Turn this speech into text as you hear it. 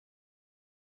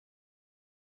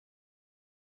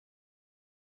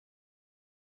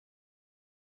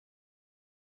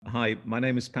Hi, my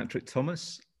name is Patrick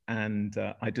Thomas, and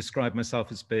I describe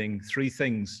myself as being three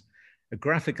things: a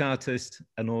graphic artist,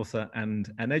 an author,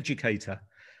 and an educator.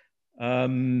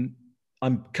 I'm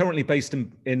currently based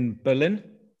in Berlin.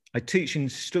 I teach in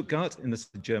Stuttgart in the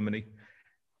south of Germany,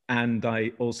 and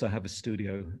I also have a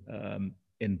studio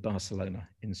in Barcelona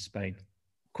in Spain.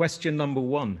 Question number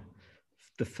one,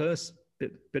 the first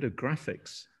bit of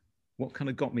graphics. What kind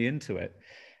of got me into it?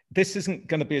 This isn't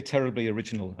going to be a terribly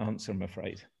original answer, I'm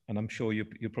afraid. And I'm sure you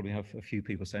probably have a few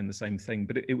people saying the same thing,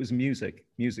 but it was music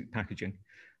packaging.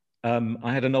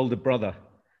 I had an older brother,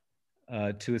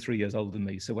 2 or 3 years older than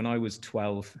me. So when I was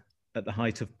 12, at the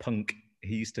height of punk,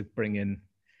 he used to bring in,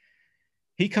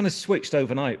 he kind of switched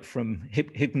overnight from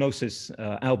hypnosis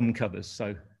album covers,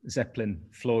 so Zeppelin,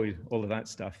 Floyd, all of that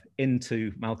stuff,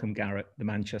 into Malcolm Garrett, the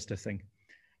Manchester thing.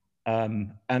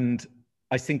 And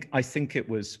I think it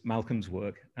was Malcolm's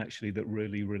work actually that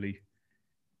really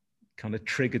kind of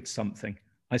triggered something.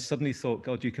 I suddenly thought,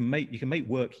 God, you can make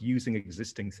work using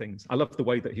existing things. I love the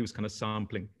way that he was kind of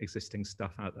sampling existing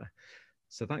stuff out there.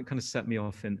 So that kind of set me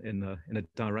off in a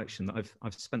direction that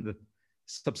I've spent the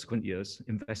subsequent years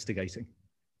investigating.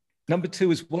 Number two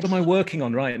is, what am I working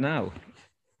on right now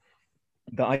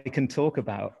that I can talk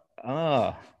about?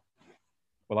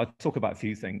 Well, I talk about a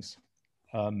few things.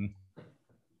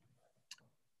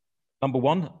 Number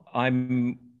one,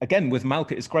 I'm, again, with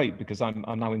Malcolm, it's great because I'm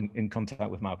now in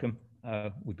contact with Malcolm.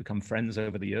 We've become friends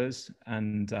over the years,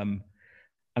 and I'm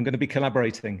going to be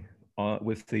collaborating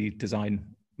with the Design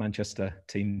Manchester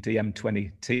team,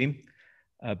 DM20 team,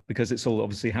 because it's all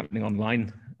obviously happening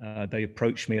online. They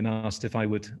approached me and asked if I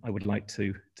would like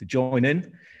to join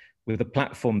in with a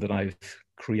platform that I've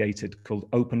created called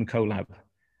Open Collab.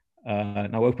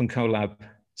 Now, Open Collab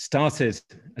started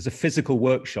as a physical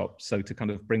workshop, so to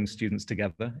kind of bring students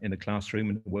together in a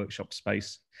classroom, in a workshop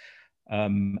space.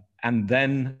 And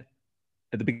then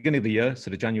at the beginning of the year,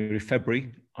 sort of January,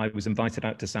 February, I was invited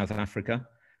out to South Africa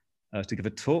to give a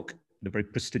talk at a very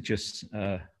prestigious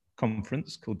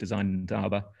conference called Design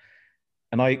Indaba.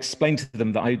 And I explained to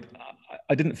them that I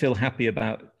didn't feel happy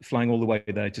about flying all the way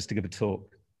there just to give a talk.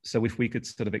 So if we could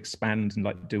sort of expand and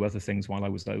like do other things while I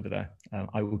was over there,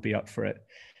 I would be up for it.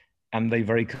 And they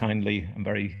very kindly and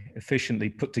very efficiently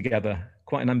put together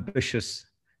quite an ambitious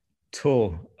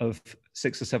tour of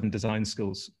 6 or 7 design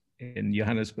schools in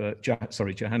Johannesburg,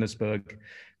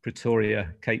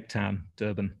 Pretoria, Cape Town,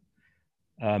 Durban.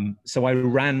 So I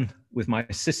ran with my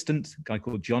assistant, a guy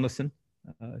called Jonathan.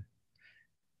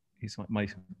 He's like my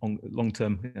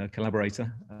long-term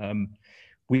collaborator.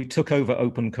 We took over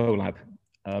Open Collab,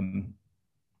 a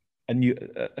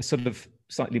sort of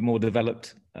slightly more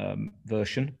developed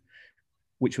version,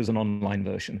 which was an online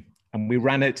version. And we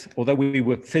ran it, although we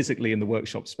were physically in the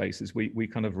workshop spaces, we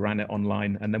kind of ran it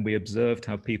online, and then we observed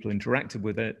how people interacted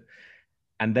with it.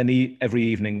 And then every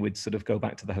evening we'd sort of go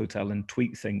back to the hotel and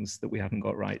tweak things that we hadn't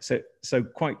got right. So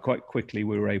quite quickly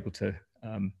we were able to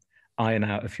iron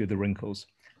out a few of the wrinkles.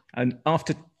 And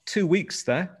after 2 weeks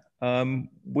there,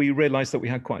 we realized that we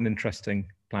had quite an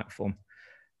interesting platform.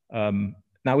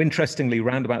 Now, interestingly,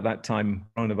 around about that time,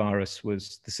 the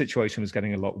situation was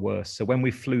getting a lot worse. So when we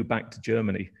flew back to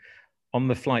Germany, on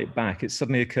the flight back, it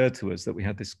suddenly occurred to us that we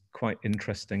had this quite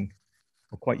interesting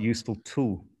or quite useful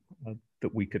tool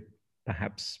that we could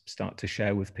perhaps start to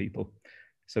share with people.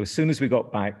 So as soon as we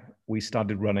got back, we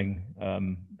started running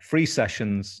free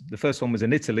sessions. The first one was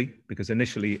in Italy, because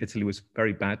initially Italy was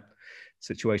very bad. The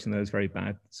situation there was very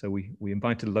bad. So we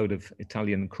invited a load of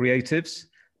Italian creatives.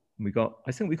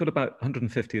 I think we got about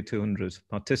 150 or 200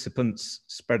 participants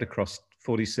spread across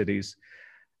 40 cities.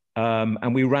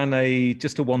 And we ran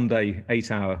just a 1-day,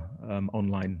 8-hour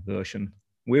online version.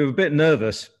 We were a bit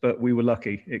nervous, but we were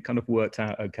lucky. It kind of worked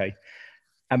out okay.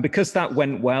 And because that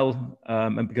went well,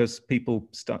 and because people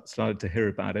started to hear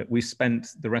about it, we spent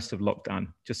the rest of lockdown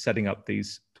just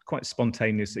quite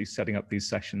spontaneously setting up these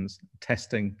sessions,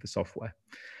 testing the software.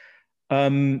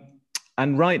 And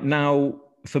right now,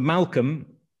 for Malcolm,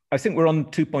 I think we're on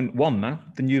 2.1 now,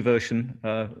 the new version.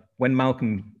 When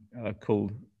Malcolm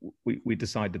called, we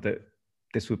decided that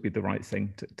this would be the right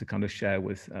thing to kind of share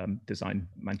with Design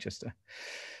Manchester.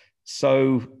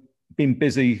 So been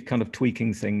busy kind of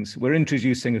tweaking things. We're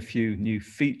introducing a few new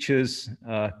features,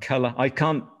 color. I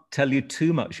can't tell you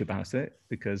too much about it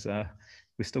because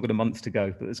we've still got a month to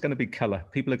go, but there's going to be color.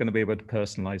 People are going to be able to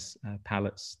personalize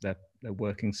palettes, their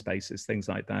working spaces, things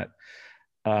like that.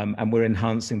 And we're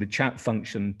enhancing the chat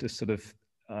function to sort of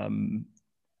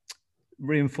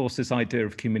reinforce this idea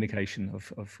of communication,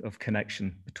 of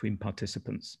connection between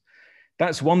participants.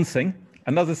 That's one thing.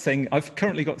 Another thing, I've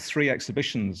currently got 3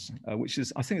 exhibitions, which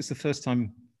is, I think it's the first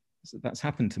time that's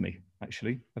happened to me,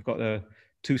 actually. I've got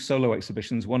two solo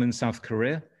exhibitions, one in South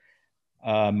Korea,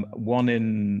 one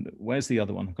in, where's the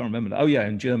other one? I can't remember. Oh yeah,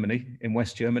 in Germany, in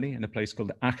West Germany, in a place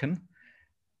called Aachen.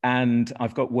 And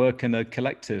I've got work in a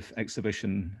collective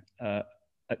exhibition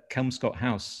at Kelmscott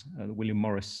House, the William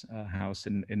Morris House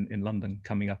in London,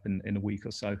 coming up in a week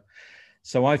or so.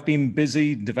 So I've been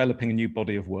busy developing a new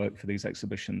body of work for these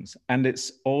exhibitions, and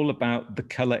it's all about the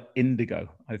color indigo.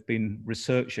 I've been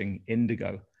researching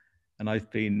indigo, and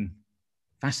I've been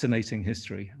fascinating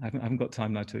history. I haven't got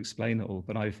time now to explain it all,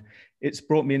 but it's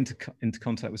brought me into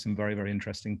contact with some very, very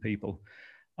interesting people.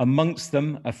 Amongst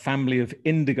them, a family of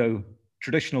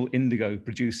traditional indigo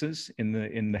producers in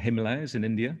the Himalayas in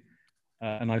India.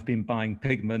 And I've been buying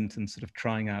pigment and sort of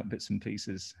trying out bits and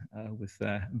pieces with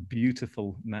their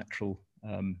beautiful natural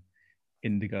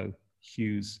indigo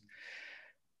hues.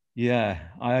 Yeah,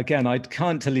 I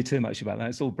can't tell you too much about that.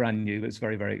 It's all brand new. It's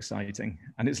very, very exciting.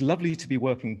 And it's lovely to be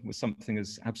working with something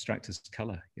as abstract as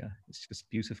color. Yeah, it's just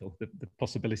beautiful. The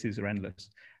possibilities are endless.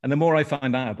 And the more I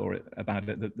find out about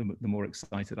it, the more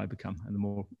excited I become and the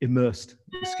more immersed,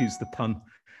 excuse the pun,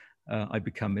 I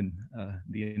become in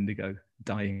the indigo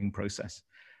dyeing process.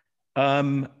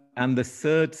 And the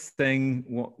third thing,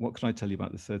 what can I tell you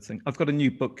about the third thing? I've got a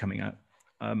new book coming out.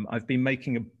 I've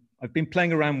been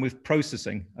playing around with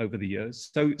processing over the years.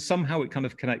 So somehow it kind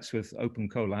of connects with Open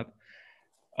Collab.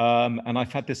 And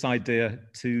I've had this idea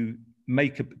to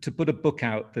put a book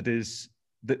out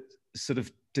that sort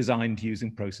of designed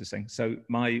using processing. So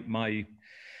my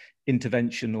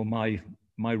intervention or my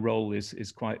role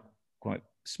is quite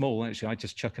small, actually. I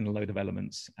just chuck in a load of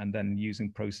elements, and then using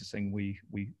processing,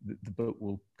 the book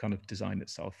will kind of design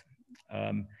itself.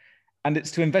 And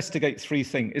it's to investigate three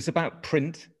things. It's about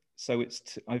print. So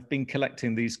I've been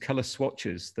collecting these color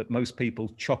swatches that most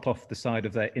people chop off the side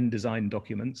of their InDesign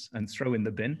documents and throw in the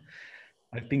bin.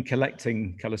 I've been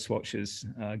collecting color swatches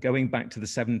going back to the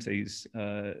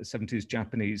 70s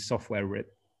Japanese software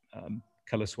writ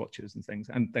color swatches and things,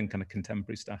 and then kind of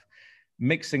contemporary stuff,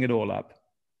 mixing it all up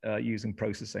using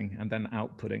processing and then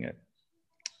outputting it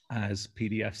as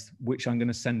PDFs, which I'm going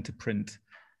to send to print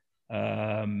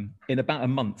in about a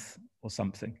month or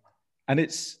something. And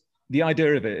the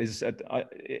idea of it is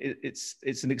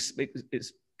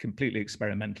it's completely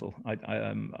experimental. I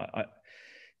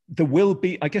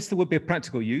guess there will be a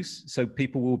practical use, so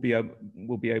people will be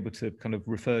able to kind of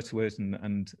refer to it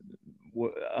and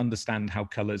understand how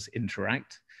colors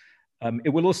interact. It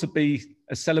will also be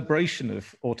a celebration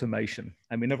of automation.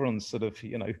 I mean, everyone's sort of,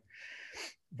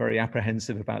 very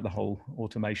apprehensive about the whole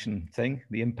automation thing,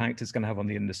 the impact it's going to have on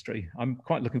the industry. I'm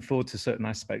quite looking forward to certain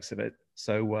aspects of it.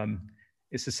 So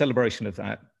it's a celebration of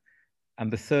that.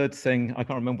 And the third thing, I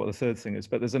can't remember what the third thing is,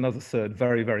 but there's another third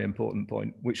very, very important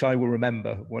point, which I will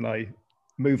remember when I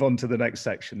move on to the next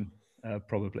section,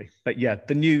 probably. But yeah,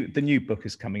 the new book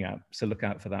is coming out, so look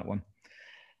out for that one.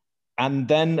 And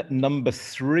then number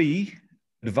 3,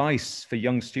 advice for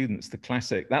young students, the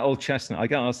classic, that old chestnut. I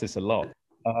get asked this a lot,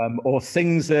 or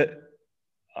things that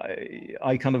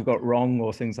I kind of got wrong,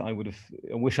 or things that I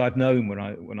wish I'd known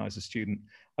when I was a student.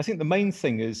 I think the main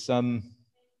thing is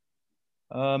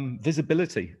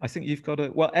visibility. I think you've got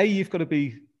to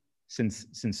be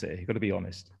sincere. You've got to be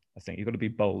honest. I think you've got to be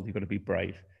bold. You've got to be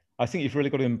brave. I think you've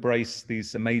really got to embrace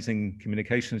these amazing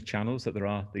communications channels that there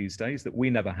are these days that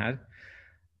we never had.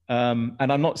 And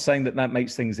I'm not saying that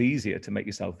makes things easier to make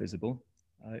yourself visible.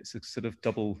 It's a sort of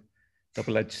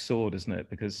double-edged sword, isn't it?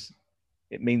 Because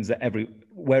it means that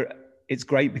it's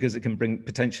great because it can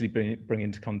potentially bring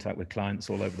into contact with clients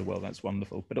all over the world. That's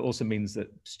wonderful. But it also means that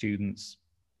students,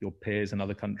 your peers in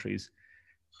other countries,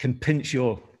 can pinch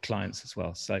your clients as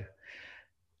well. So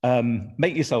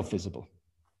make yourself visible.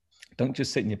 Don't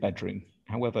just sit in your bedroom.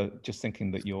 However, just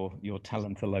thinking that your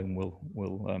talent alone will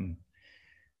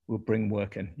bring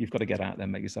work in. You've got to get out there,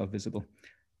 make yourself visible.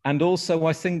 And also,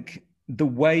 I think the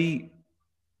way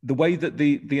that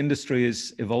the industry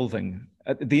is evolving,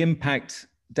 the impact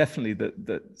definitely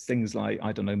that things like,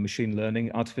 I don't know, machine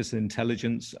learning, artificial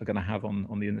intelligence are going to have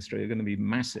on the industry are going to be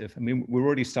massive. I mean, we're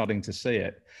already starting to see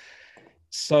it.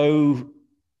 So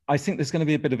I think there's going to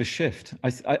be a bit of a shift.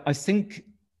 I think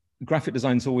graphic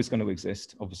design is always going to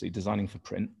exist, obviously designing for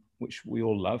print, which we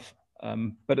all love.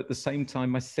 But at the same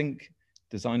time, I think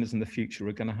designers in the future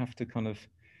are going to have to kind of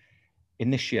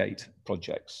initiate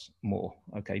projects more,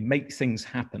 okay, make things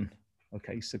happen,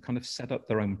 okay, so kind of set up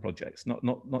their own projects,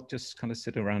 not just kind of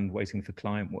sit around waiting for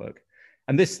client work.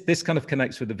 And this kind of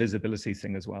connects with the visibility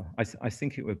thing as well. I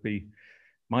think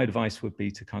my advice would be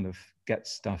to kind of get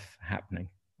stuff happening,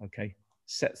 okay,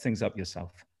 set things up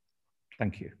yourself.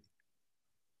 Thank you.